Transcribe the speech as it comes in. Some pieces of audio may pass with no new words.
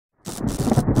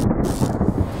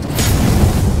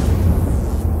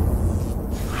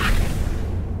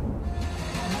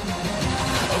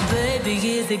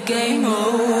is the game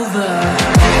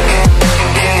over?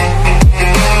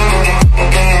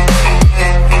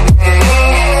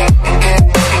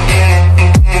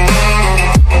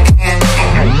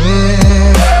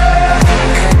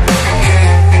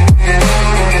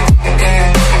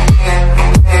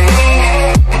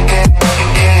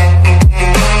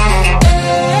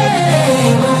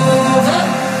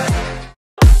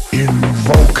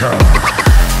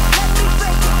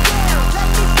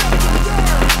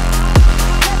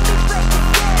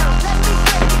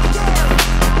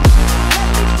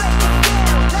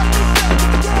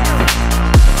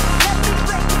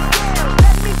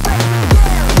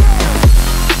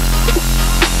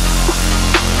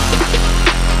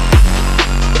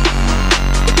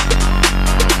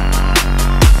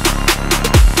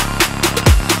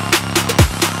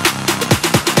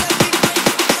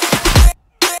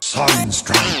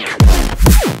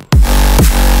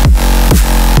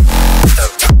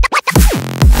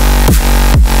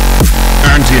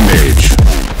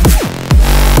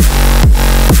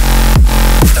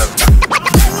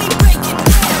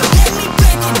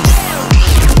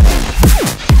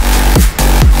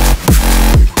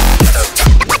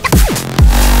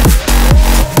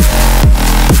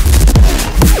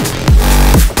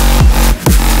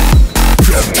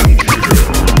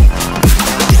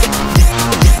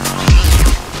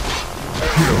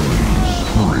 Kill.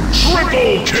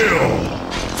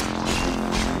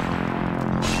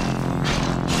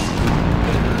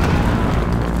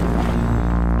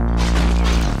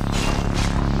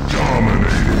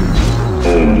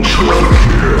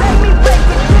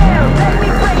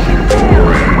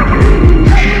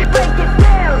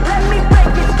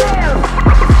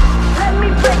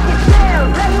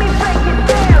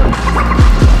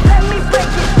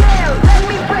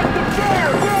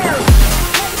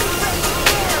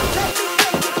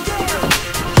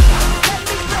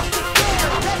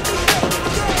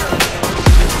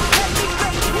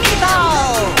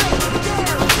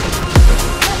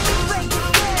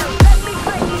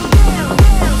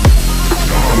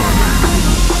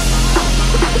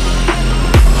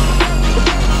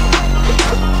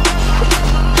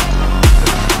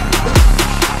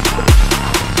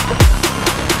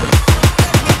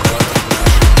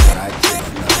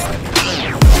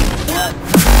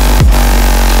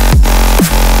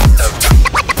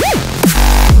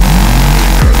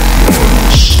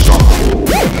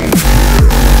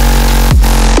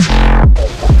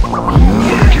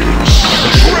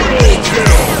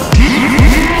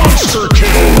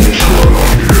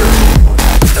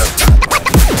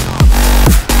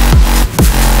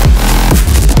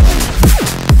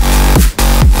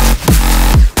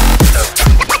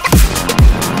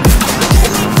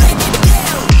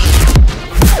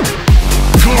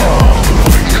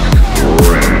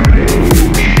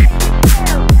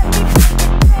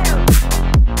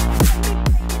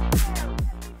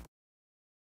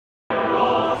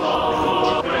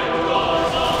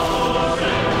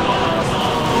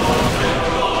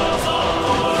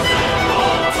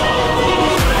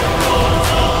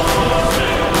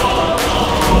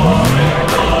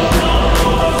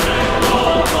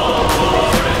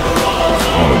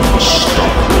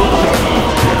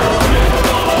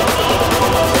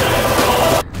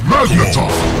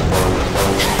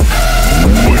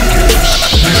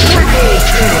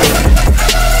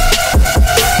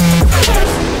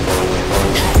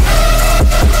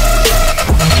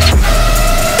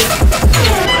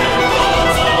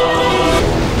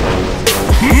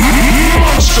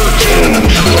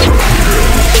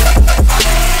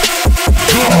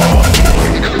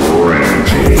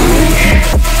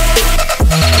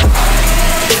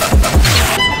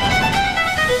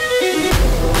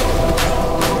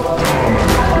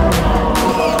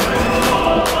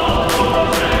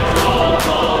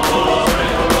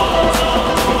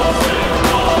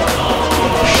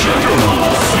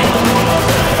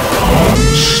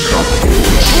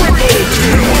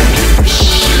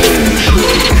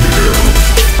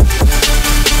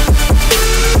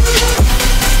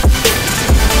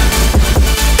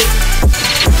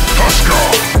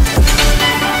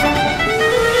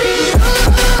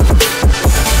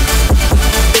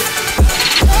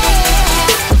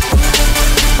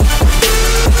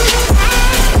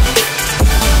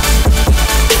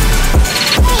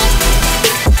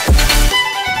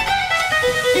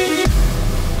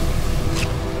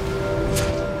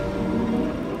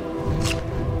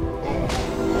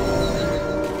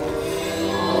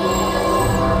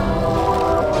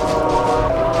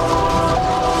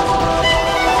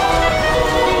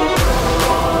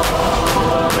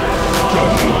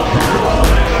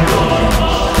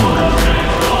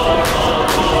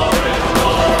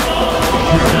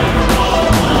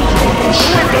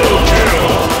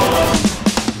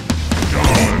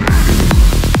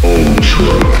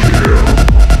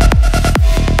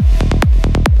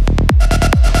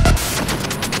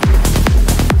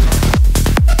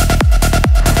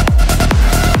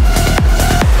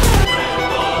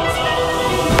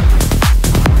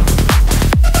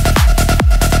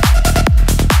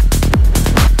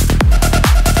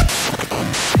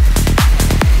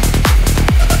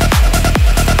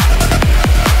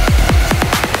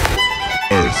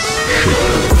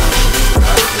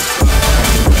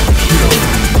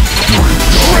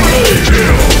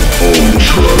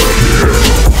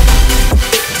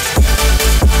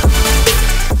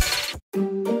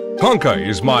 Hunka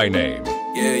is my name.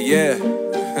 Yeah, yeah.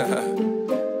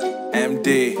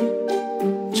 MD,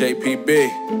 JPB.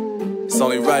 It's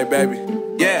only right, baby.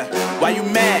 Yeah, why you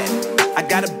mad? I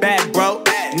got a bag, bro.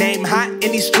 Name hot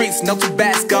in these streets, no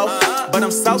Tabasco. But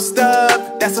I'm so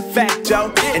stubbed, that's a fact,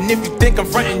 yo. And if you think I'm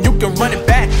frontin', you can run it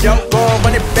back, yo. Go on,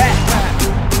 run it back.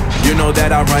 You know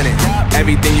that I run it.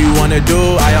 Everything you wanna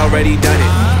do, I already done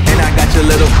it. And I got your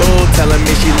little boo telling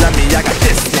me she love me. I got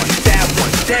this one, that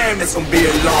one. Damn, it's gonna be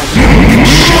a long time.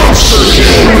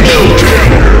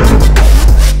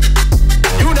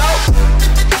 You know.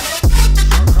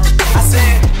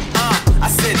 I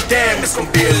said, damn, it's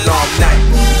gonna be a long night.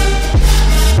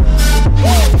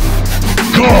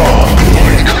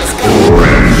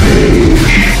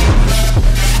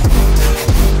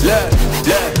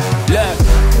 Look.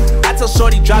 I tell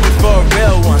shorty drop it for a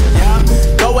real one.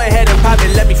 Go ahead and pop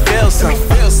it, let me feel some.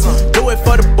 Do it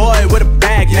for the boy with a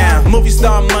bag now. Movie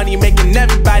star money making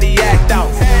everybody act out.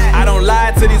 I don't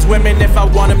lie to these women, if I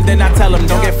want them then I tell them.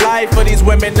 Don't get fly for these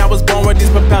women, I was born with these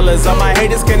propellers. All my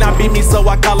haters cannot beat me, so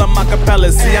I call them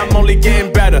acapellas. See, I'm only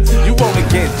getting better, you only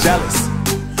get jealous.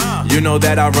 You know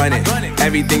that I run it.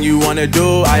 Everything you wanna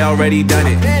do, I already done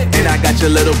it. And I got your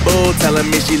little boo telling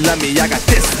me she love me. I got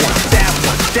this one, that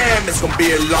one. Damn, it's gonna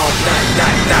be a long night.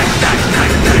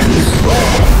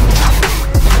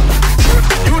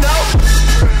 You know.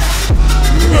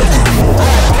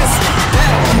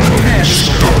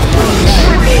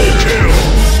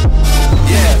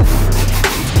 Yeah.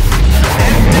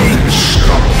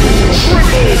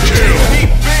 Triple kill.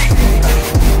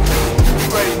 You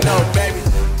already know, baby.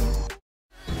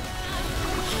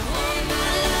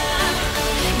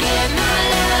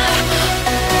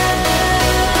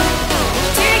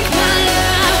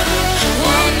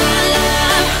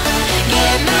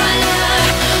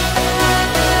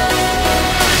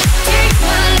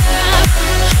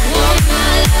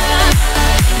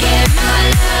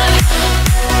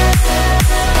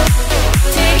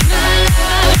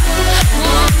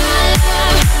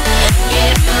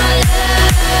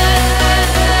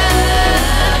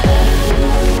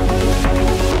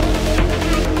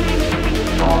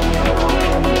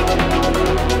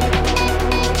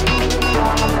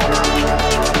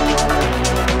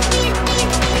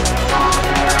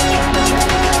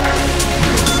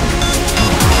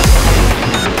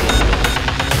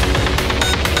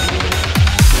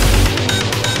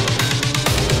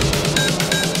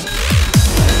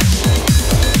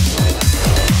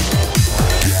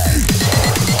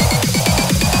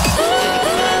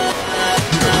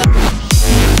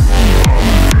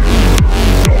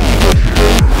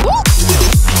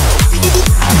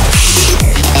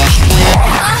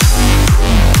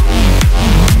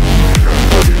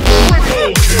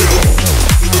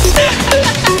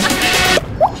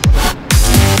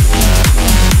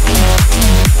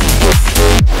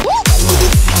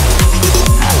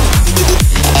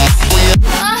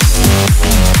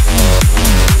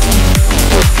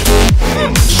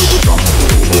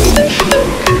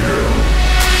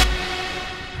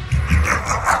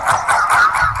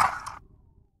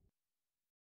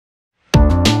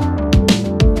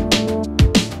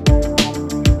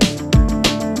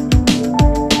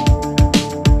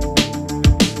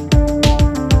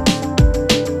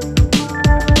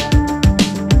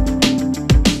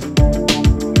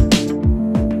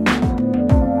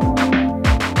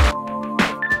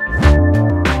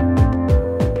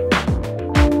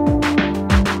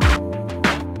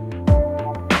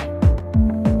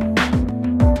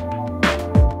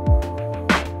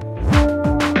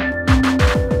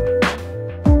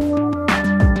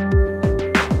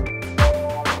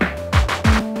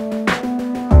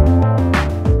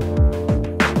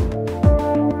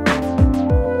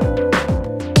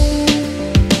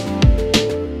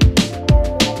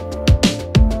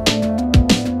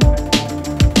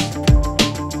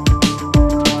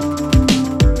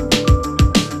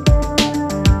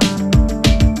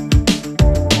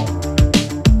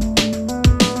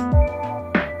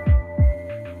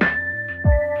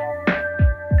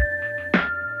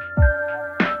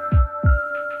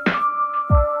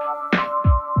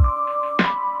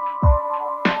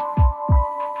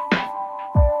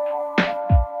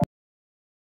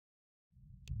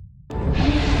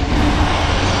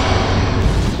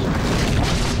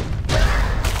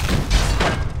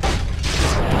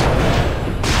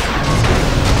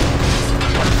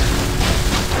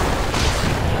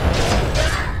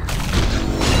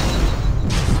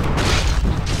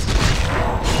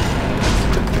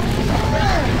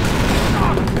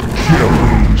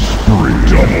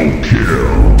 Double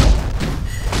kill.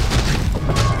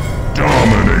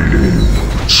 Dominating.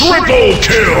 Triple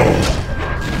kill.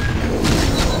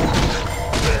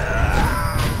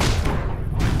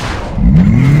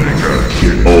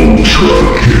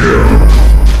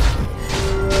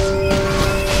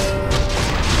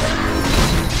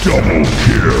 Double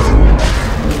kill.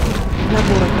 На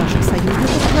город наших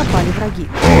союзников напали враги.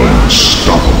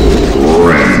 Unstoppable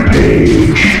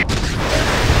rampage.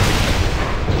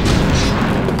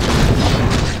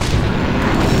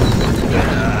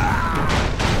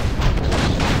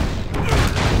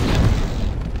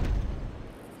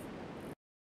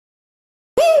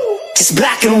 It's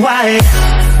black and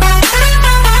white.